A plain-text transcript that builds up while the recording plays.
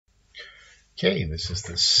Okay, this is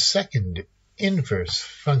the second inverse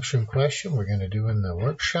function question we're going to do in the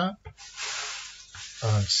workshop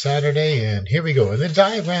on Saturday. And here we go. In the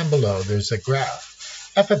diagram below, there's a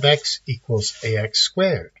graph. F of x equals ax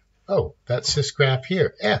squared. Oh, that's this graph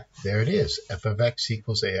here. F, there it is. F of x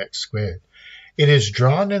equals ax squared. It is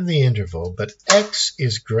drawn in the interval, but x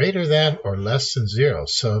is greater than or less than 0.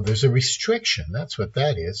 So there's a restriction. That's what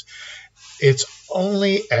that is. It's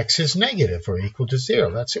only x is negative or equal to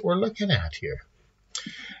 0. That's what we're looking at here.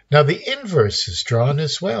 Now the inverse is drawn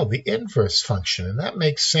as well, the inverse function, and that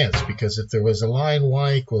makes sense because if there was a line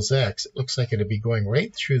y equals x, it looks like it would be going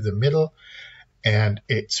right through the middle, and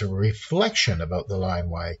it's a reflection about the line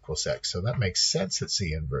y equals x. So that makes sense, it's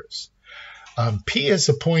the inverse. P is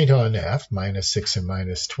a point on F, minus 6 and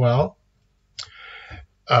minus 12.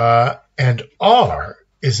 And R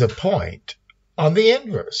is a point on the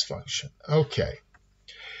inverse function. Okay.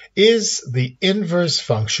 Is the inverse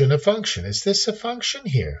function a function? Is this a function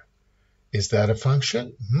here? Is that a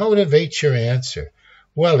function? Motivate your answer.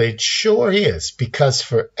 Well, it sure is, because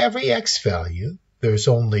for every x value, there's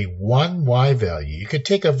only one y value. You could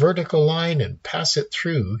take a vertical line and pass it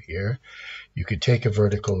through here. You could take a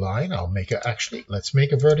vertical line. Let's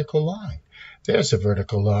make a vertical line. There's a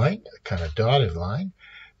vertical line, a kind of dotted line.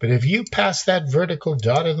 But if you pass that vertical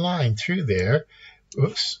dotted line through there,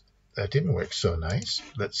 oops, that didn't work so nice.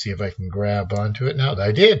 Let's see if I can grab onto it now.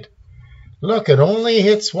 I did. Look, it only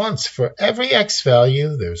hits once. For every x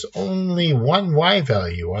value, there's only one y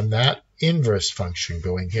value on that inverse function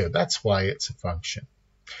going here. That's why it's a function.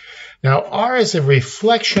 Now, R is a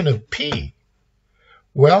reflection of P.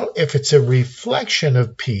 Well, if it's a reflection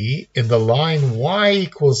of P in the line y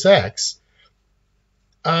equals x,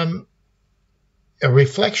 a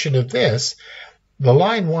reflection of this, the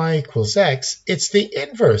line y equals x, it's the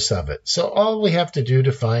inverse of it. So all we have to do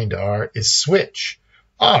to find R is switch.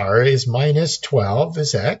 R is minus 12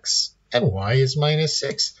 is x, and y is minus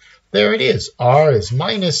 6. There it is. R is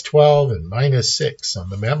minus 12 and minus 6 on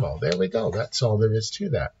the memo. There we go. That's all there is to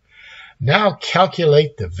that. Now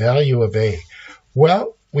calculate the value of A.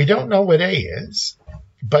 Well, we don't know what A is,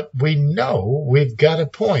 but we know we've got a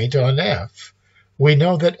point on F. We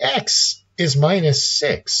know that x is minus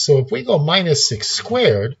 6. So if we go minus 6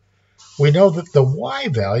 squared, we know that the y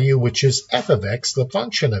value, which is f of x, the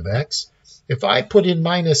function of x, if I put in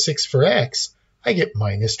minus 6 for x, I get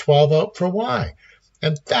minus 12 out for y.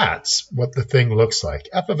 And that's what the thing looks like.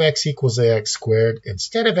 F of x equals ax squared.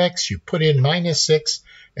 Instead of x, you put in minus 6.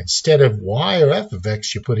 Instead of y or f of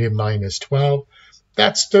x, you put in minus 12.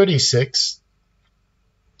 That's 36.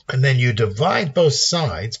 And then you divide both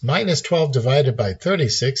sides. Minus 12 divided by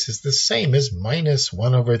 36 is the same as minus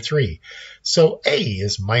 1 over 3. So A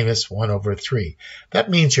is minus 1 over 3. That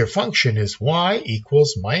means your function is y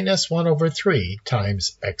equals minus 1 over 3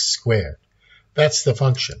 times x squared. That's the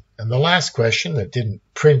function. And the last question that didn't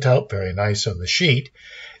print out very nice on the sheet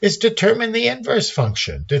is determine the inverse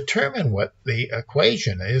function. Determine what the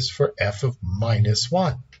equation is for f of minus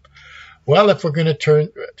 1. Well, if we're going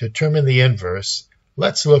to determine the inverse,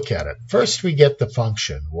 let's look at it. First, we get the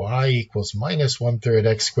function, y equals minus 1/3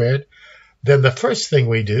 x squared. Then the first thing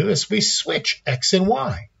we do is we switch x and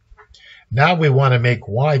y. Now we want to make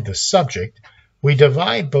y the subject. We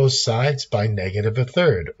divide both sides by negative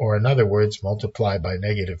 1/3, or in other words, multiply by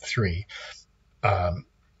negative 3.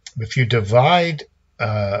 If you divide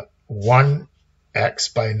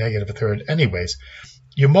 1x by negative 1/3 anyways,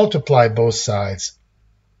 you multiply both sides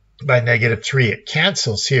by negative 3. It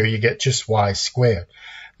cancels here. You get just y squared.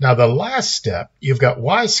 Now the last step, you've got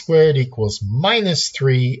y squared equals minus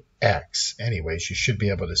 3x. Anyways, you should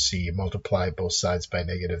be able to see you multiply both sides by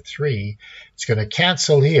negative 3. It's going to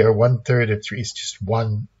cancel here. 1/3 of 3 is just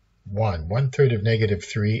 1. 1/3 of negative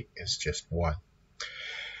 3 is just 1.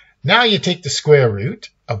 Now you take the square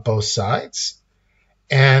root of both sides.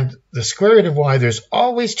 And the square root of y, there's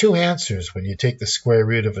always two answers when you take the square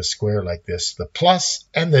root of a square like this, the plus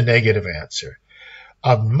and the negative answer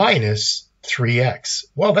of minus 3x.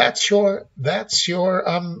 Well, that's your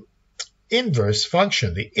inverse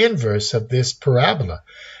function, the inverse of this parabola.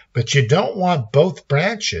 But you don't want both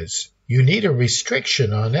branches. You need a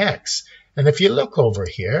restriction on x. And if you look over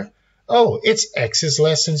here, oh, it's x is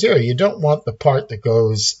less than 0. You don't want the part that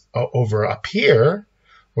goes over up here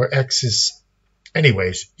where x is.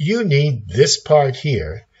 Anyways, you need this part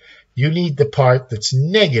here. You need the part that's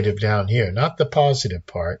negative down here, not the positive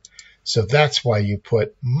part. So that's why you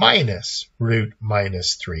put minus root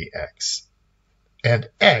minus 3x. And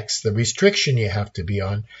x, the restriction you have to be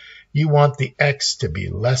on, you want the x to be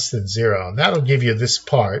less than 0. And that'll give you this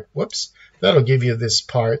part. Whoops. That'll give you this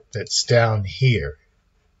part that's down here.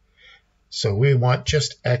 So we want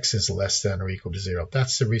just x is less than or equal to 0.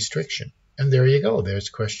 That's the restriction. And there you go. There's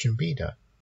question B done.